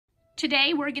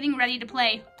Today we're getting ready to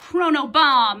play Chrono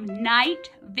Bomb Night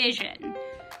Vision.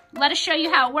 Let us show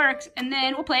you how it works and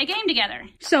then we'll play a game together.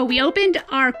 So we opened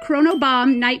our Chrono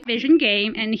Bomb Night Vision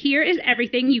game and here is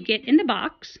everything you get in the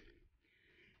box.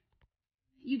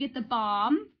 You get the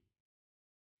bomb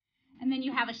and then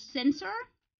you have a sensor.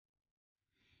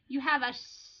 You have a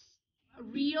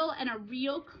reel and a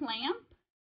reel clamp.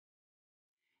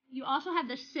 You also have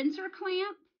the sensor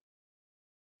clamp.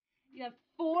 You have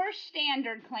 4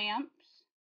 standard clamps.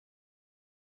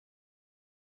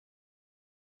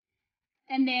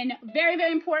 And then, very,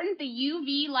 very important, the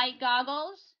UV light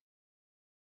goggles.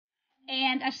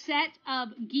 And a set of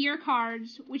gear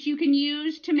cards, which you can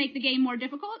use to make the game more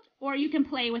difficult, or you can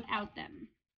play without them.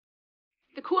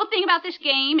 The cool thing about this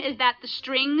game is that the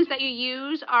strings that you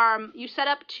use are, you set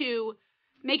up to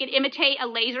make it imitate a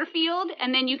laser field,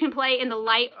 and then you can play in the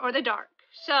light or the dark.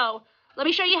 So, let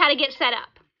me show you how to get set up.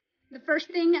 The first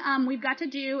thing we've got to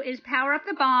do is power up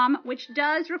the bomb, which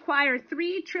does require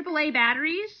 3 AAA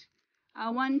batteries,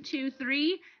 1, 2,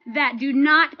 3, that do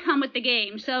not come with the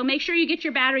game. So make sure you get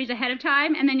your batteries ahead of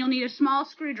time, and then you'll need a small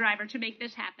screwdriver to make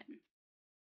this happen.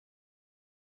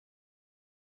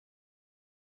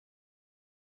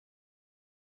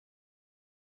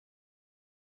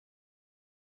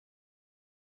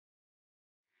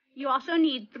 You also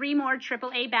need 3 more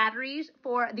AAA batteries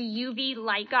for the UV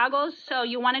light goggles, so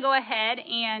you want to go ahead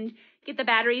and get the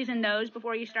batteries in those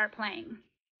before you start playing.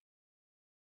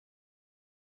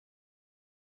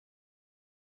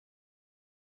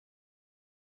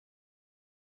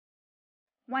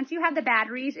 Once you have the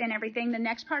batteries and everything, the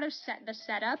next part of the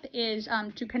setup is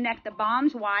to connect the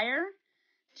bomb's wire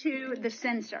to the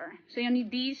sensor. So you'll need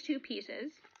these 2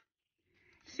 pieces.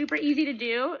 Super easy to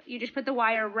do. You just put the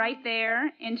wire right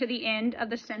there into the end of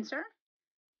the sensor,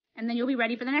 and then you'll be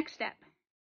ready for the next step.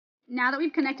 Now that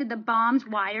we've connected the bomb's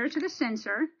wire to the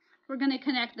sensor, we're going to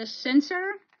connect the sensor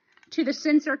to the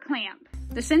sensor clamp.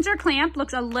 The sensor clamp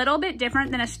looks a little bit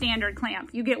different than a standard clamp.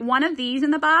 You get 1 of these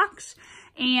in the box,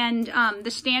 and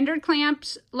the standard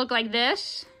clamps look like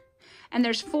this, and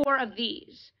there's 4 of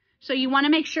these. So you want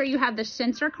to make sure you have the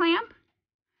sensor clamp,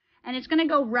 and it's going to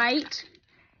go right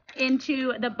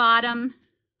into the bottom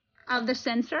of the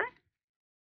sensor.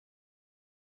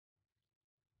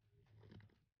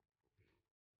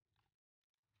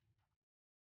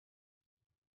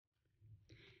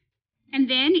 And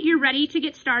then you're ready to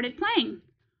get started playing.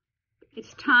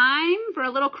 It's time for a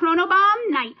little Chrono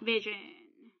Bomb Night Vision.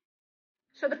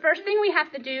 So the first thing we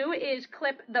have to do is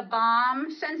clip the bomb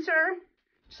sensor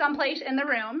someplace in the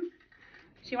room.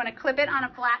 So you want to clip it on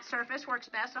a flat surface, works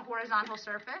best, a horizontal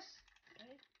surface.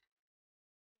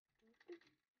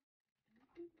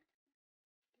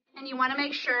 And you want to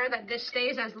make sure that this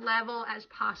stays as level as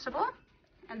possible.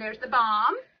 And there's the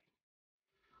bomb.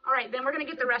 All right, then we're going to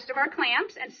get the rest of our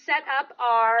clamps and set up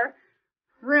our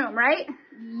room, right?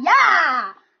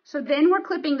 Yeah! So then we're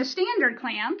clipping the standard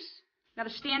clamps. Got a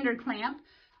standard clamp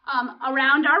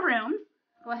around our room.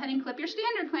 Go ahead and clip your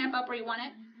standard clamp up where you want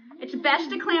it. It's best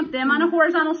to clamp them on a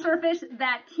horizontal surface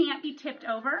that can't be tipped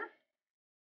over.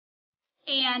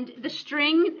 And the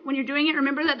string, when you're doing it,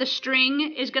 remember that the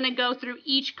string is going to go through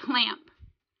each clamp.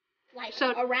 Like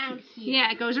so, around here.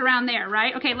 Yeah, it goes around there,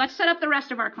 right? Okay, let's set up the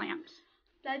rest of our clamps.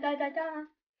 Da, da, da, da.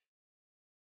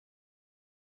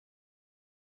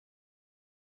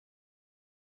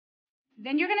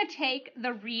 Then you're going to take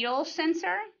the reel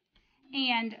sensor,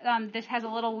 and this has a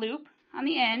little loop on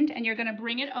the end, and you're going to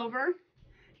bring it over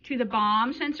to the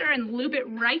bomb sensor and loop it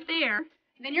right there.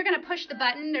 Then you're going to push the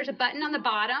button. There's a button on the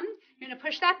bottom. You're going to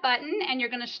push that button, and you're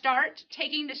going to start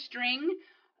taking the string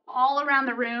all around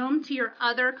the room to your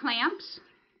other clamps.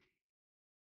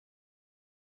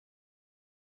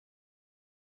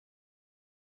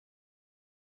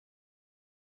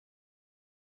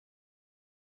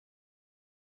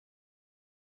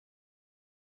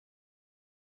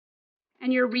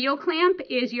 And your reel clamp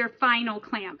is your final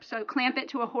clamp. So clamp it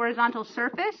to a horizontal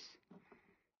surface.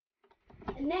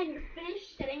 And then you're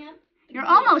finished setting up. You're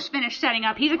almost finished setting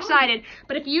up. He's excited.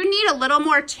 But if you need a little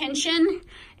more tension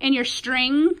in your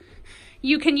string,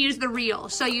 you can use the reel.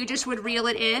 So you just would reel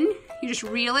it in. You just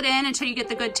reel it in until you get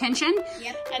the good tension.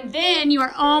 Yep. And then you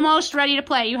are almost ready to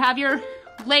play. You have your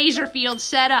laser field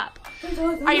set up.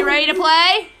 Are you ready to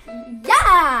play?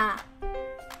 Yeah!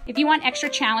 If you want extra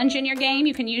challenge in your game,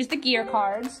 you can use the gear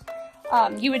cards.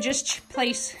 You would just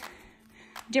place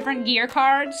different gear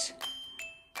cards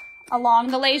along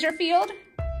the laser field.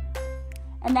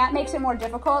 And that makes it more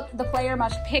difficult. The player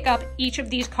must pick up each of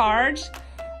these cards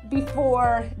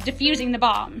before defusing the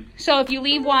bomb. So if you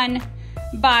leave one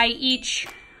by each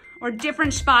or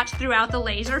different spots throughout the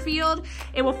laser field,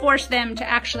 it will force them to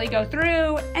actually go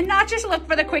through and not just look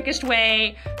for the quickest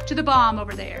way to the bomb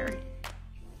over there.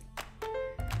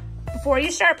 Before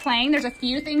you start playing, there's a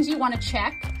few things you want to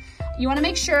check. You want to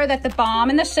make sure that the bomb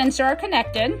and the sensor are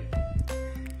connected.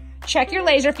 Check your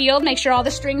laser field, make sure all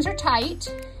the strings are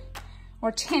tight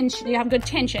or tension, you have good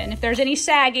tension. If there's any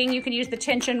sagging, you can use the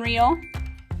tension reel.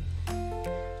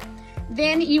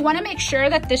 Then you want to make sure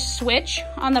that this switch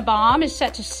on the bomb is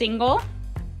set to single.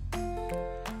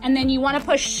 And then you want to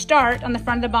push start on the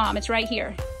front of the bomb. It's right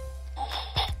here.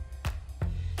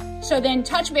 So then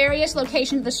touch various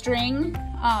locations of the string.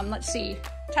 Let's see,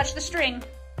 touch the string.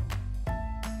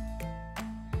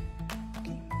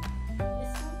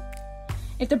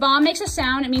 If the bomb makes a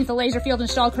sound, it means the laser field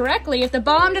installed correctly. If the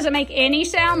bomb doesn't make any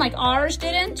sound, like ours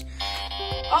didn't,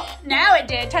 oh, now it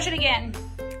did. Touch it again.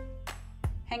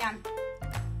 Hang on.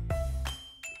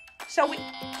 So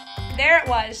there it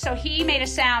was. So he made a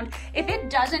sound. If it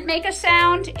doesn't make a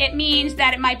sound, it means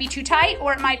that it might be too tight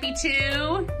or it might be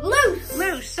too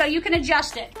loose. So you can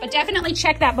adjust it, but definitely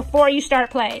check that before you start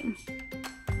playing.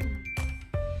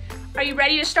 Are you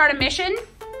ready to start a mission?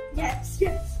 Yes,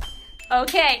 yes.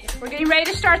 Okay, we're getting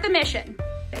ready to start the mission.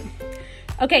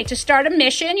 Okay, to start a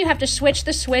mission, you have to switch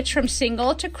the switch from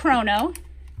single to chrono.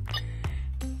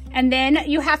 And then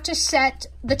you have to set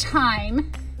the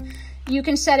time. You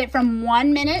can set it from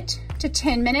 1 minute to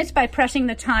 10 minutes by pressing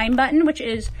the time button, which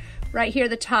is right here,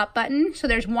 the top button. So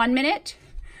there's 1 minute.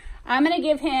 I'm gonna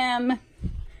give him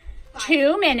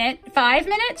 5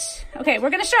 minutes. Okay, we're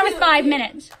gonna start with 5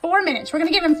 minutes, 4 minutes. We're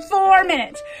gonna give him 4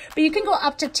 minutes, but you can go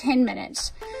up to 10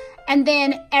 minutes. And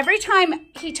then every time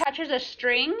he touches a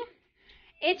string,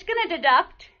 it's gonna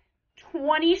deduct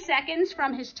 20 seconds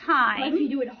from his time. But if you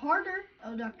do it harder,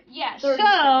 it'll deduct. Yeah,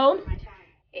 so,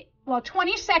 well,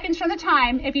 20 seconds from the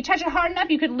time. If you touch it hard enough,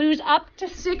 you could lose up to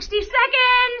 60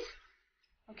 seconds.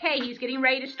 Okay, he's getting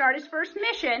ready to start his first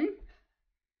mission.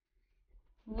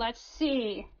 Let's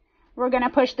see. We're gonna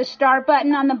push the start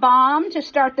button on the bomb to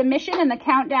start the mission, and the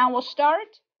countdown will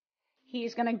start.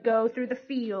 He's gonna go through the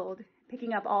field,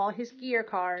 picking up all his gear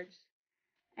cards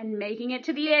and making it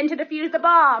to the end to defuse the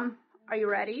bomb. Are you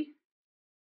ready?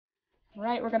 All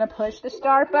right, we're gonna push the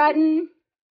start button.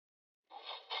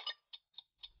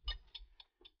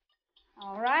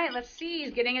 All right, let's see.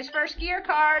 He's getting his first gear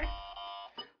card.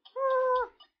 Oh.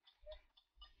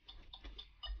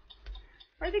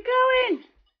 Where's it going?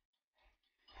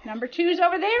 Number 2's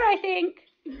over there, I think.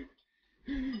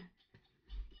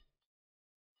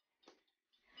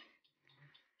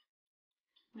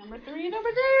 Number 3 is over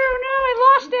there. Oh no, I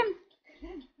lost him.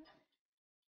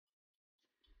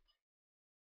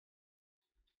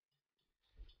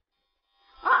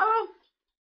 Uh-oh.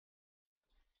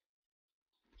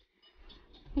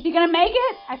 Is he gonna make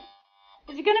it?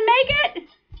 Is he gonna make it?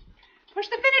 Push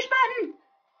the finish button.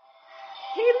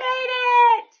 He made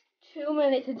it. 2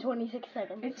 minutes and 26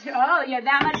 seconds. Oh, yeah,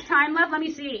 that much time left? Let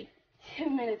me see. 2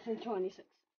 minutes and 26.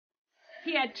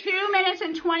 He had 2 minutes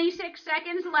and 26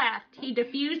 seconds left. He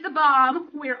defused the bomb.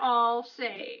 We're all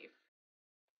safe.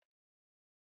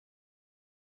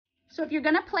 So if you're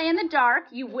gonna play in the dark,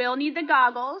 you will need the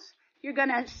goggles. You're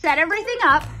gonna set everything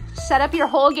up. Set up your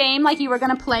whole game like you were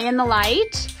gonna play in the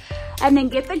light. And then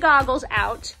get the goggles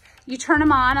out. You turn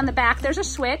them on the back, there's a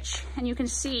switch, and you can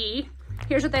see,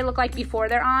 here's what they look like before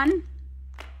they're on.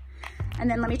 And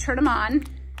then let me turn them on.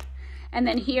 And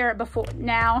then here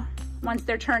now, once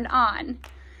they're turned on.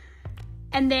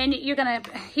 And then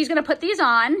he's gonna put these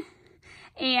on,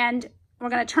 and we're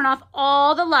gonna turn off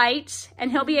all the lights,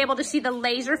 and he'll be able to see the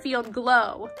laser field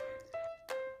glow.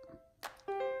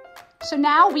 So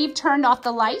now we've turned off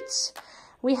the lights.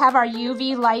 We have our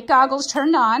UV light goggles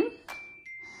turned on.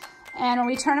 And when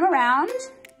we turn them around,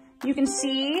 you can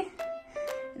see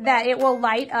that it will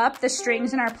light up the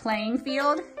strings in our playing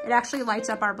field. It actually lights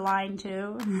up our blind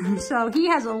too. So he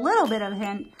has a little bit of a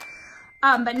hint.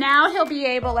 But now he'll be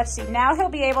able, let's see, now he'll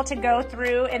be able to go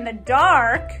through in the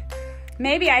dark.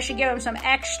 Maybe I should give him some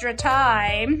extra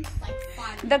time.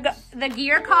 The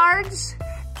gear cards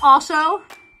also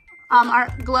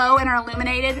are glow and are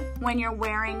illuminated when you're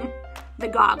wearing the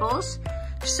goggles.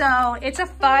 So it's a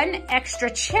fun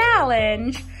extra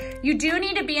challenge. You do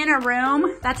need to be in a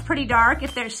room that's pretty dark.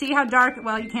 See how dark,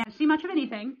 well, you can't see much of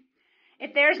anything.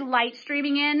 If there's light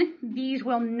streaming in, these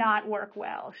will not work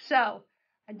well. So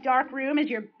a dark room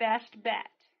is your best bet.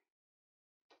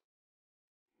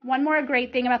 One more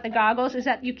great thing about the goggles is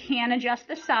that you can adjust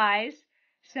the size.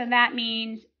 So that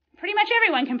means pretty much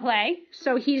everyone can play.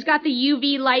 So he's got the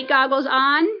UV light goggles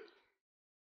on.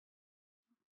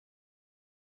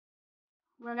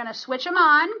 We're gonna switch them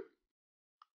on.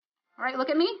 All right, look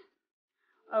at me.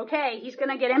 Okay, he's going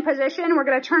to get in position. We're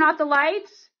going to turn off the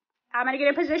lights. I'm going to get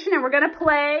in position and we're going to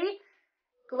play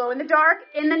glow in the dark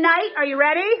in the night. Are you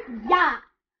ready? Yeah.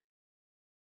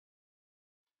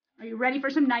 Are you ready for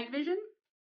some night vision?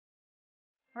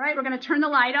 All right, we're going to turn the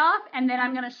light off and then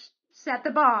I'm going to set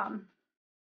the bomb.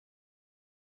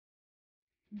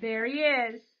 There he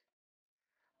is.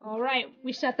 All right,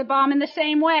 we set the bomb in the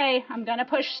same way. I'm going to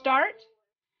push start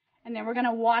and then we're going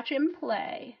to watch him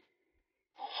play.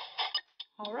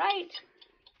 All right.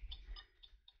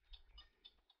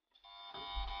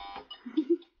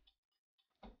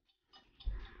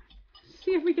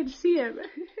 See if we can see him.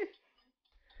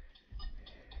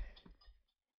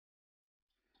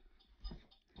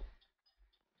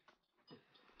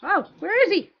 Oh, where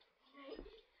is he?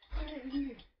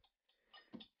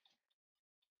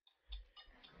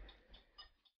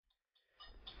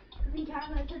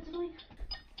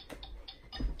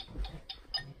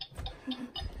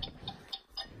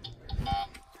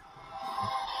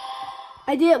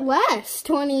 I did less,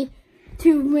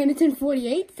 22 minutes and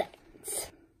 48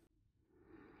 seconds.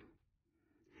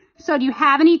 So do you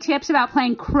have any tips about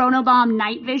playing Chrono Bomb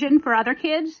Night Vision for other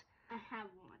kids? I have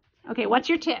one. Okay, what's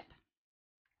your tip?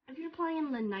 If you're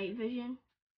playing the night vision,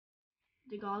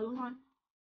 the goggles on,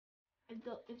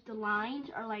 if the lines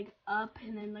are like up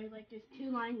and then there's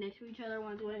two lines next to each other,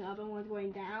 one's going up and one's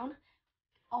going down,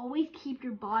 always keep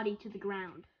your body to the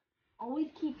ground. Always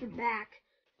keep your back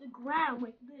to the ground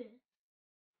like this.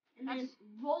 And then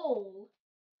roll,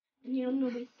 and you'll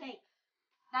be safe.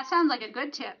 That sounds like a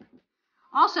good tip.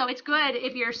 Also, it's good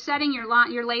if you're setting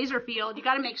your laser field, you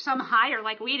got to make some higher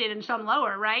like we did and some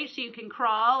lower, right? So you can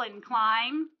crawl and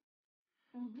climb.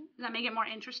 Mm-hmm. Does that make it more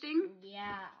interesting?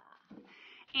 Yeah.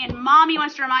 And Mommy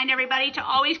wants to remind everybody to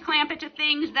always clamp it to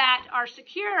things that are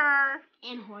secure.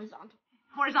 And horizontal.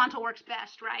 Horizontal works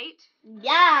best, right?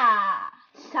 Yeah.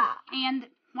 Stop. And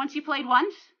once you played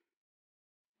once,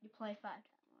 You play 5 times.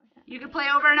 you could play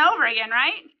over and over again,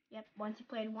 right? Yep. Once you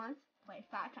played once, play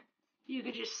 5 times. You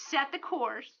could just set the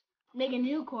course. Make a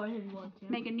new course if you want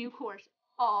to. Make a new course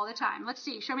all the time. Let's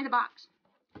see. Show me the box.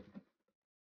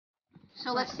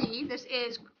 So let's see.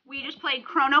 We just played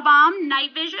Chrono Bomb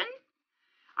Night Vision.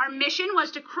 Our mission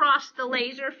was to cross the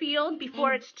laser field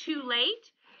before it's too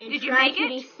late. Did you make it?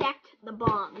 Dissect the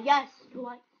bomb. Yes.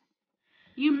 Twice.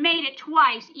 You made it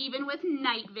twice, even with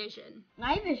night vision.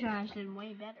 Night vision actually is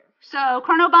way better. So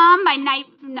Chrono Bomb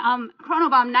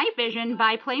Night Vision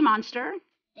by PlayMonster.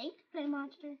 Thanks,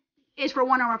 PlayMonster. Is for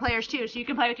one or more players too, so you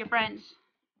can play with your friends.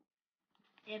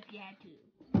 If you had to.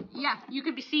 Yeah, you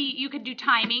could do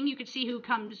timing. You could see who's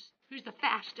the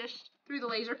fastest through the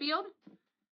laser field,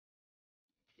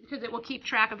 because it will keep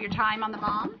track of your time on the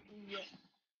bomb. Yes.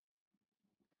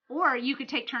 Or you could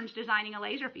take turns designing a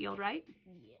laser field, right?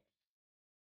 Yes.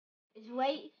 It's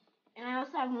way, and I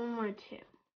also have one more tip.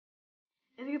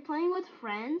 If you're playing with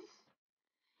friends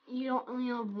and you don't only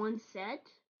have one set,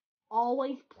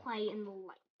 always play in the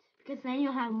light, because then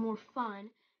you'll have more fun.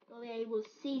 You'll be able to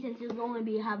see, since you'll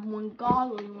only have one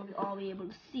goggle, you won't all be able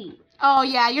to see. Oh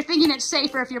yeah, you're thinking it's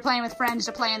safer if you're playing with friends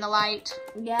to play in the light.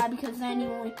 Yeah, because then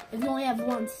if you only have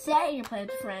one set and you play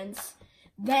with friends,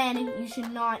 then you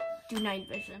should not do night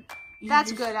vision.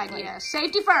 That's a good idea.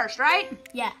 Safety first, right?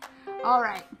 Yeah. All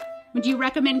right. Would you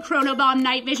recommend Chrono Bomb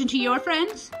Night Vision to your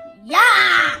friends?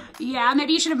 Yeah! Yeah,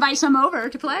 maybe you should invite some over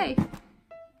to play.